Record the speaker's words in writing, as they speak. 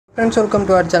Friends welcome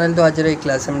to our channel. तो आज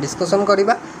class हम डिस्कसन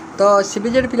करवा तो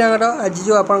सीबीजेड पिलांगर आज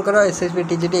जो आपंकर एसएसबी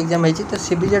टीजीटी एग्जाम है तो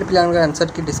सीबीजेड पिलांगर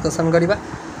आंसर की डिस्कसन करवा।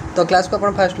 तो क्लास को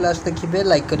आप फास्ट लास्ट देखिए,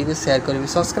 लाइक करेंगे, शेयर करेंगे,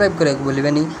 सब्सक्राइब करने को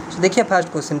भूलें। तो देखिए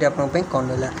फास्ट क्वेश्चन टी आपंप कौन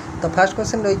रहा। तो फास्ट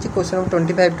क्वेश्चन रही question number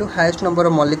 25 to highest number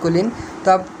of molecule इन।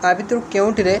 तो आ भर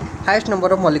क्योंठे हाईएस्ट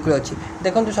नंबर ऑफ मॉलिक्यूल अच्छी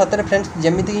देखो सतरे फ्रेंड्स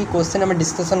जमी क्वेश्चन आम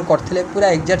डिस्कसन करते पूरा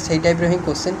एक्जाक्ट से टाइप ही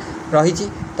क्वेश्चन रही।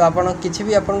 तो आपड़ किसी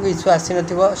भी आपको इश्यू आसी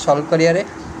न सल्व करियारे।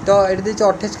 तो ये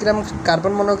 28 ग्राम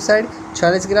कार्बन मोनोक्साइड,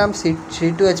 46 ग्राम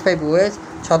C2H5OH,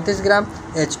 36 ग्राम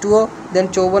H2O, देन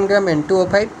 54 ग्राम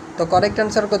N2O5। तो करेक्ट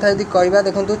आंसर कथा यदि कहवा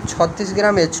देखो 36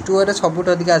 ग्राम H2O रे सबुठ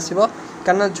अधिक आसो,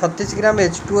 कारण 36 ग्राम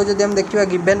H2O जब हम देखा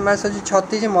गिवेन मास अच्छी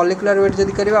 36, मॉलिक्यूलर वेट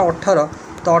जब करवा 18,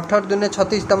 तो 18 दुने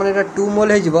 36 तमें 2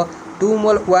 मोल हो 2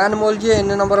 मोल 1 मोल G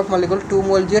N number of molecule 2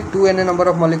 mole ji 2 N number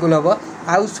of molecule हम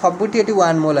आउ सबुठी ये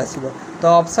 1 मोल आसो। तो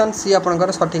ऑप्शन सी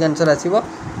आपंकर सठिक आंसर आसो।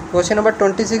 क्वेश्चन नंबर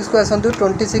 26 को आसतु।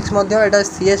 26 यहाँ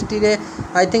सीएसटी रे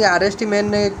I think RST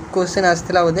main question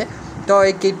आसाला बोधे। तो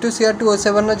ये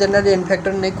K2Cr2O7 जनरल एन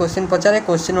फैक्टर नहीं क्वेश्चन पचारे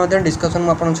क्वेश्चन डिस्कसन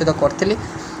मुझे सहित करी।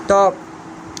 तो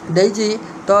देजी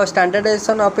तो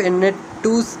स्टैंडर्डाइजेशन ऑफ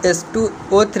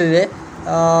Na2S2O3 रे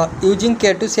using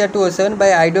K2Cr2O7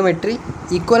 bye आइडोमेट्री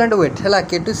equivalent weight है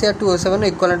K2Cr2O7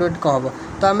 इक्वलेंट वेट कौन हम।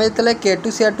 तो आम जो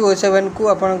K2Cr2O7 को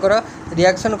आपंकर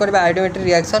रिएक्शन करवा आइडोमेट्री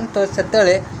रिएक्शन तो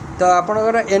से तो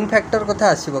आपंकर एन फैक्टर कथा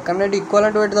आसो, कारण ये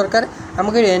इक्वलेंट वेट दरकार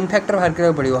आमको एन फैक्टर बाहर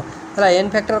करा पड़ो है। एन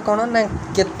फैक्टर कौन ना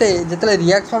केते जिते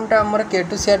रिएक्शनटा आमर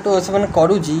K2Cr2O7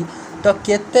 करुँची तो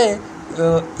केते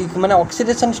माने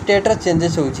ऑक्सीडेशन स्टेट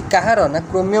चेंजेस होची कहार ना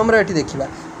क्रोमियम ये देखा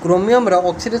क्रोमियम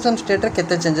ऑक्सीडेशन स्टेट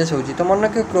केते चेंजेस होची। तो मन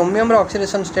रखिए क्रोमियम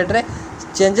ऑक्सीडेशन स्टेट रे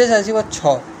चेंजेस आसो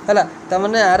 6 है।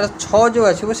 तमें यार 6 जो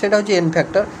आसो से हूँ एन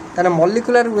फैक्टर, तार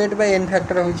molecular weight by N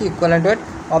factor हूँ इक्वलेंट वेट।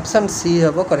 ऑप्शन सी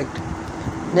हम correct.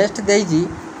 Next देजी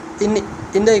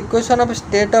in the equation of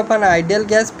state of an ideal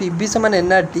gas PV समान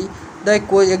nRT the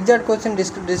exact question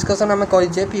discussion आम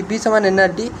करें। PV समान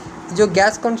nRT जो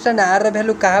गैस कांस्टेंट आर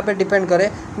वैल्यू कहाँ पे depend करे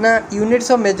ना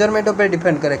यूनिट्स ऑफ मेजरमेंट पर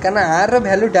डिपेंड करे, कारण आर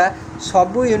वैल्यूटा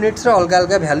सबू यूनिट्स अलग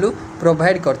अलग वैल्यू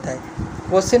प्रोवाइड करता है।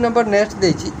 Question number next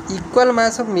देजी equal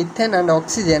mass of methane and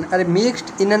oxygen are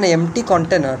mixed in an empty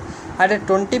container at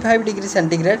 25 degree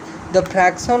centigrade, the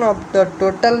fraction of the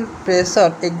total pressure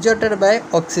exerted by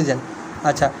oxygen।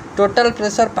 अच्छा total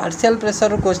pressure partial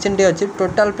pressure question T अच्छी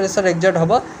total pressure exert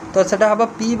हम तो सेटा हम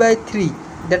P/3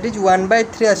 that is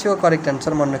 1/3 आसो correct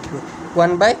answer. मन रखिए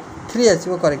 1/3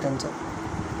 आसो correct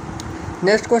answer.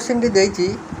 Next question T देछि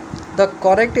the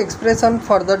correct expression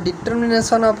for the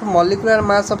determination of molecular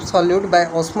mass of solute bye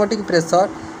osmotic pressure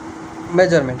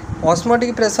measurement.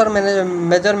 Osmotic pressure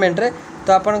measurement रे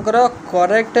तो आपंकर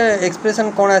करेक्ट एक्सप्रेशन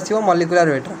कौन आसो मॉलिक्यूलर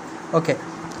वेट। ओके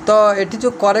तो ये जो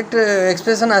करेक्ट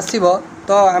एक्सप्रेशन आसो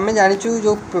तो आम जाचु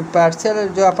जो पार्शियल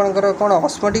जो आपंकर कौन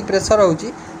ऑस्मोटिक प्रेशर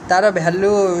होची तार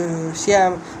वैल्यू सी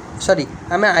सॉरी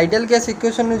आम आइडियल गैस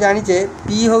इक्वेशन जाचे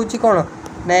P हूँ कौन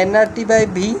ना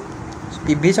nRT/V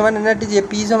PV समान nRT जे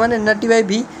P समान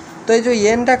nRT/V। तो ये जो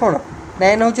एनटा कौन ना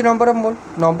एन हूँ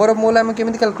नंबर ऑफ मोल आम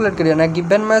केमी कैलकुलेट करिया ना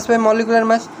given mass by molecular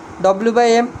mass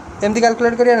W/m एमती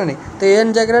कैलकुलेट करिया ना नहीं। तो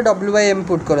एन जगह W/m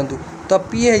पुट करंतु तो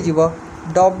P हो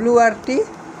WRT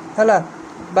है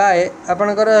बाय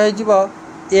आपणकर हो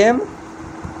एम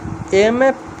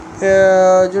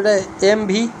जोटा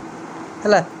MV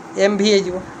है MV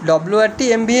हो WRT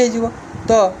MV हो।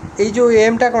 तो ये जो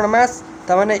एमटा कौन मास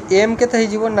ताने एम के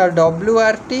ना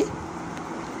WRT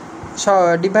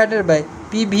डिवाइडेड बाय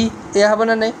PV यह हम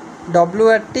ना नहीं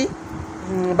WRT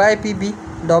bye PV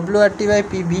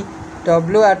WRT/PV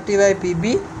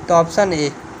WRT/PV। तो ऑप्शन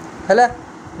ए है।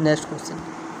 Next question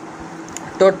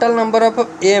total number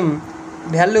of M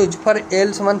values for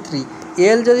L समान 3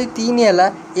 L जदि 3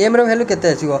 है एम वैल्यू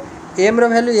केते आसीबो एम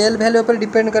वैल्यू L वैल्यू पर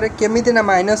डिपेंड करे केमी ना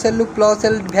 -L प्लस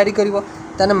L भैरी कर -L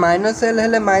है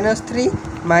 -3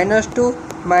 -2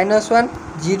 -1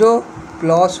 0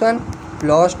 +1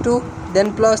 +2 देन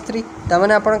 +3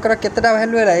 तमें आपंकर केतेटा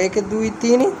वैल्यू है 1 2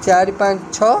 3 4 5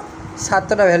 6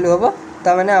 7टा वैल्यू हम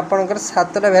तमें आपंकर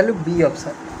 7टा वैल्यू बी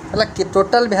ऑप्शन है।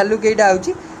 टोटल वैल्यू कईटा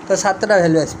आउची तो 7टा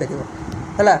वैल्यू आसपार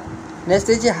है। नेक्स्ट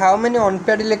देखिए how many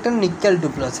unpaired electron nickel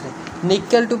 2+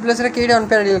 nickel 2+ कईटा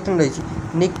अनपेयर्ड इलेक्ट्रॉन रही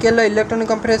निकेल इलेक्ट्रॉनिक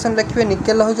कन्फिगरेशन देखिए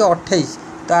निकेल हूँ 28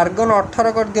 तो आर्गन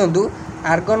 18 कर दिंतु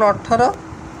आर्गन 18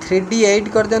 3D8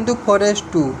 कर दिंतु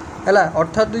 4s2 है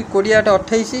 18 2 20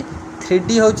 28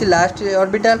 3D हूँ लास्ट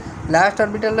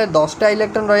ऑर्बिटल 10टा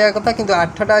इलेक्ट्रॉन रहा कथा किंतु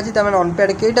 8टा अच्छी तमें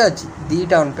अनपेयर्ड कईटा अच्छी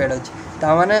 2टा अनपेयर्ड अच्छी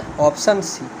ताने ऑप्शन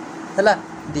सी है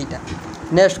 2टा।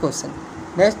 नेक्स्ट क्वेश्चन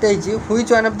नेक्स्ट है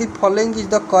which one of the following is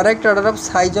the correct order of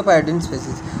size of iodine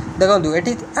species. देखो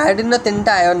ये आयोडीन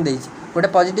 3टा आयन देती गोटे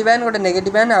पॉजिटिव आयन गोटे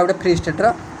नेगेटिव आयन आ गोटे फ्री स्टेट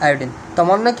आयोडीन। तो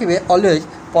मन रखिए ऑलवेज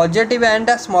पॉजिटिव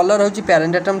आयनटा स्मॉलर होची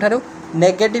पेरेंट एटम ठारू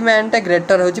नेगेटिव आयनटा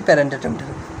ग्रेटर होची पेरेंट एटम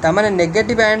ठारू। तामाने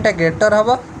नेगेटिव आयनटा ग्रेटर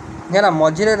हबो है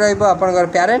मझिरे रहिबो आपनकर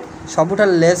पेरेंट सबुठा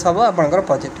लेस हबो आपनकर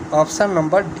पॉजिटिव। ऑप्शन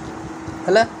नंबर डी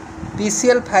है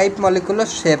PCl5 मॉलिक्यूलर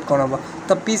शेप कौन हम।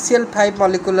 तो PCl5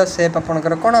 मॉलिक्यूलर शेप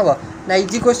आपनकर कौन हम ना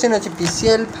इजी क्वेश्चन अच्छे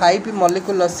PCl5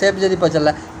 मॉलिक्यूलर शेप जदि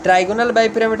पचारा ट्राइगोनल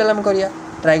बाइपिरामिडल हम करिया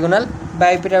ट्राइगोनल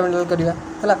बाइपिरामिडल करिया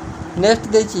है। नेक्स्ट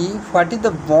देछि what is the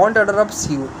bond order of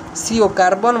CO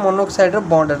carbon monoxide row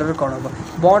bond order कौन हम।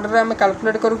 बॉन्ड ऑर्डर हम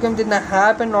कैलकुलेट करू केमति ना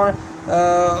half and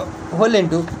whole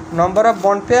into number of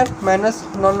bond pair minus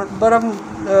number of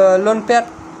lone pair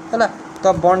है।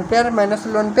 तो bond pair minus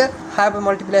lone pair half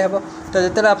multiply हे। तो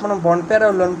जिते आप बॉन्ड पेयर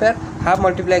और लोन पेयर हाफ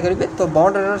मल्टीप्लाई करेंगे तो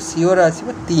बॉन्ड ऑर्डर CO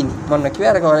आसो 3 मन रखिए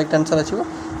यार करेक्ट आंसर आसो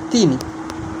 3।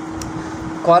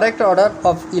 Correct order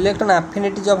of electron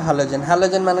affinities of halogen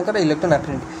halogen मानकर इलेक्ट्रॉन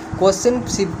एफिनिटी क्वेश्चन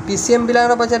PCM पिला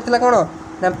पचार कौन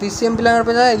ना PCM पिला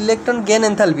पचार इलेक्ट्रॉन गेन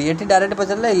एंथैल्पी ये डायरेक्ट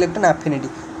पचार इलेक्ट्रॉन एफिनिटी।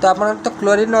 तो आप तो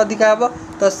क्लोरीन अधिका हे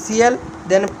तो Cl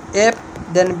then F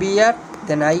then Br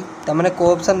then I तमाने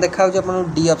को ऑप्शन देखा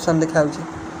डी ऑप्शन देखा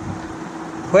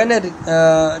व्हेन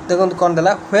देखो कौन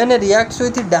देला when reacts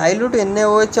with dilute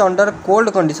NaOH under cold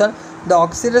condition the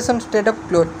oxidation state of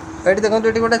chlorine. ये देखो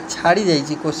ये गोटे छाड़ी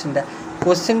जाइए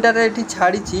क्वेश्चनटा ये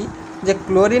छाड़ी जे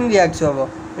क्लोरीन रिएक्ट्स हम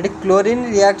ये chlorine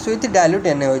reacts with dilute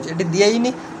NaOH ये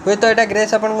दिए हुए तो यहाँ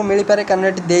ग्रेस आपको मिल पारे कारण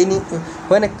ये देनी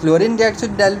when chlorine reacts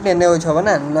with dilute NaOH हम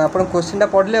ना आप क्वेश्चन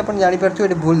पढ़ले आप जापर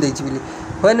ये भूल देती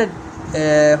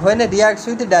when reacts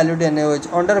with dilute NaOH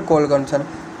under cold condition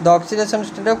the oxidation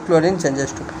state of chlorine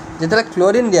changes to जिते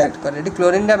क्लोरीन रिएक्ट करे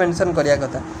क्लोरीन मेंशन करिया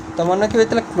कथा। तो मन रखिए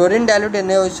जो क्लोरीन डाइल्यूट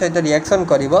NaOH सहित रिएक्शन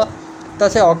करिवो तो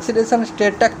से ऑक्सीडेशन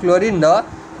स्टेटा क्लोरीन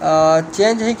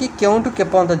चेंज है कि केउंटू के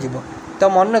पर्यंत जीव। तो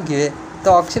मन रखिए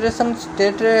तो ऑक्सीडेशन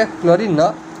स्टेट क्लोरीन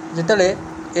जिते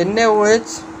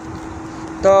NaOH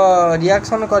तो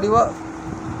रिएक्शन करिवो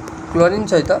क्लोरीन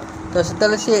सहित तो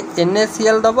से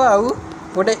NaCl दब आउ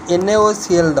गोटे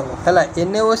NaOCl दब है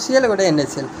NaOCl गोटे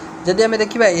NaCl जदि आम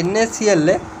देखा NaCl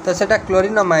तो सेटा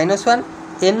क्लोरीन -1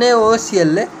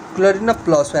 NaOCl क्लोरीन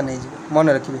 +1 हो मन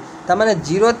रखिए ताने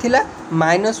 0 थिला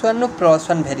 -1 नु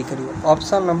 +1 भेरी कर।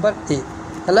 ऑप्शन नंबर ए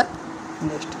है।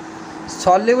 Next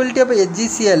solubility of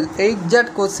AgCl exact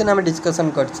question आम डिस्कसन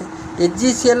करछे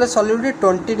AgCl सॉल्युबिलिटी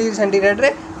 20 डिग्री सेंटीग्रेड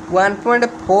रे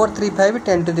 1.435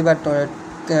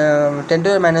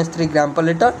 10⁻³ ग्राम per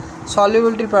litre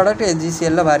solubility product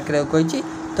AgCl बाहर करा कही।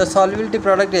 तो सॉल्युबिलिटी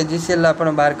प्रोडक्ट AgCl आप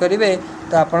बाहर करेंगे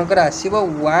तो आपंकर आसो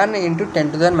 1 ×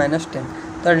 10⁻10।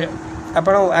 तो आप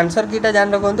आंसर कीटा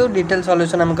जान रखु डिटेल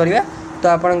सॉल्यूशन आम करवा तो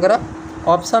आपंकर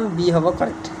ऑप्शन बी हम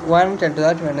correct 1 ×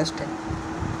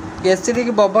 10⁻10। Acidic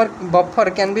buffer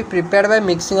can be prepared by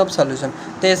mixing of solution.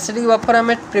 तो एसिडिक बफर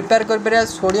आम प्रिपेयर कर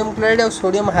सोडियम क्लोराइड और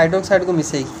सोडियम हाइड्रोक्साइड को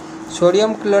मिसई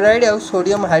सोडियम क्लोराइड और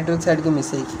सोडियम हाइड्रोक्साइड को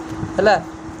मिसई है।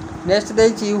 नेक्स्ट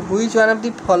देखिए which one of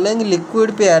the following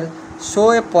liquid pair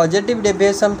show A positive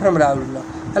deviation from Raoult's law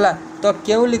है। तो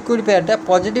क्यों लिक्विड पेयरटा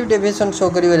पॉजिटिव डेविएशन शो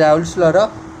करेंगे राउल्स लॉ रो।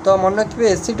 तो मन रखिए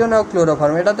एसीटोन और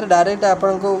क्लोरोफॉर्म यहाँ तो डायरेक्ट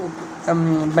आपको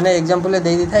माने एग्जांपल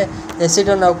दे दी था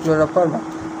एसीटोन और क्लोरोफॉर्म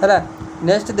है।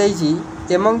 नेक्स्ट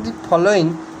देखिए among the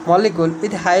following molecule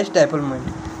with highest dipole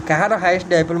moment कହାର highest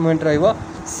dipole moment रहिबो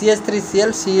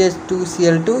CH3Cl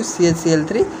CH2Cl2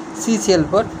 CHCl3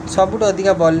 CCl4 सबुठ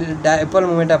अधिका डायपोल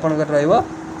मोमेंट आपनकर रहिबो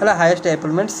है हाईएस्ट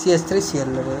डायपोल मोमेंट CH3Cl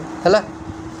है।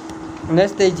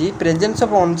 नेक्स्ट देखिए प्रेजेंस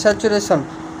ऑफ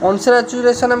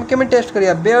अनसैचुरेशन हम केमी टेस्ट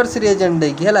करिया बेयर्स रिएजेंट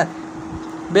देखिए है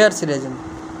bears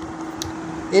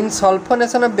reagent in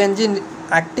sulphonation of benzene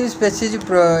active species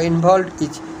involved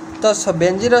is. तो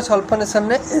बेंजीन सल्फोनेशन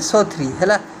में SO3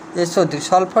 है SO3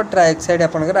 सल्फर ट्राइऑक्साइड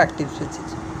आपनकर active species.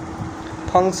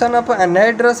 Function of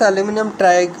anhydrous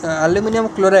aluminium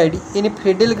chloride in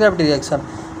Friedel craft reaction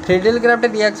Friedel craft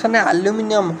reaction में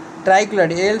aluminium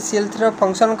trichloride AlCl3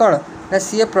 function कौन ना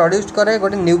सी produce करे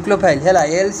गोटे nucleophile है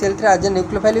AlCl3 आज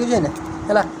न्यूक्लियोफाइल यूज है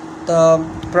ना तो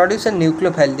प्रोड्यूस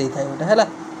न्यूक्लियोफाइल दे था गोटे है।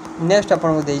 नेक्स्ट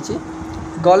आपको देती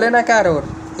गलेना कार ओर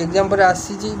एग्जांपल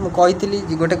आसी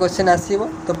कही गोटे क्वेश्चन आसो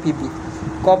तो PB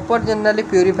copper generally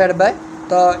purified bye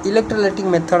तो इलेक्ट्रोलाइटिक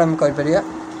मेथड हम कहीपर।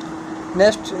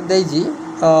 Next देजी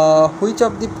which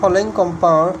of the following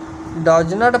compound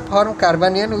does not form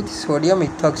carbanion with sodium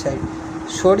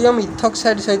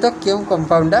ethoxide सहित क्यों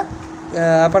कंपाउंडा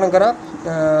आपणकर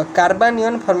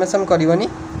कार्बनियन फॉर्मेशन करनी।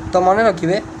 तो मन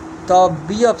रखिए तो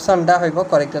बी ऑप्शनटा हो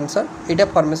करेक्ट आंसर यहाँ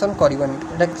फॉर्मेशन करनी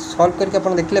यहाँ सॉल्व करके आप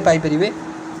देखले Piper.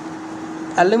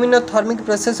 Aluminium thermic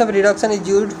process of reduction is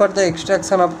used for the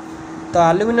extraction of. तो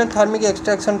एल्यूमिनियम थर्मिक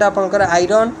एक्सट्रैक्शनटा आपणकर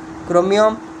आयरन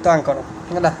क्रोमियम तो आंकर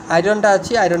है आयरन टा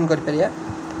अच्छी आयरन कर परिया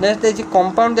नेक्स्ट देखिए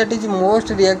compound that is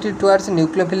most reactive towards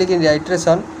nucleophilic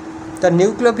nitration तो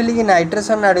न्यूक्लियोफिलिक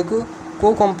नाइट्रेशन आड़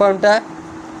को कंपाउंडटा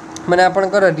माने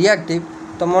आपनकर रिएक्टिव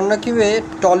तो मन रखिए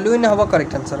टॉल्यूइन हम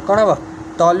करेक्ट आंसर कौन हम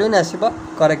टॉल्यूइन आसब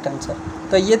करेक्ट आंसर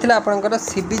तो ये थी आपंकर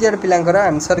सीबीजेड पिलांकर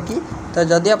आंसर की तो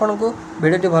जदि आपन को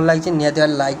वीडियो भल लगी निहाती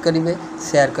लाइक करेंगे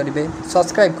शेयर करेंगे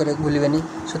सब्सक्राइब करेंगे भूलें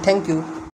सो थैंक यू।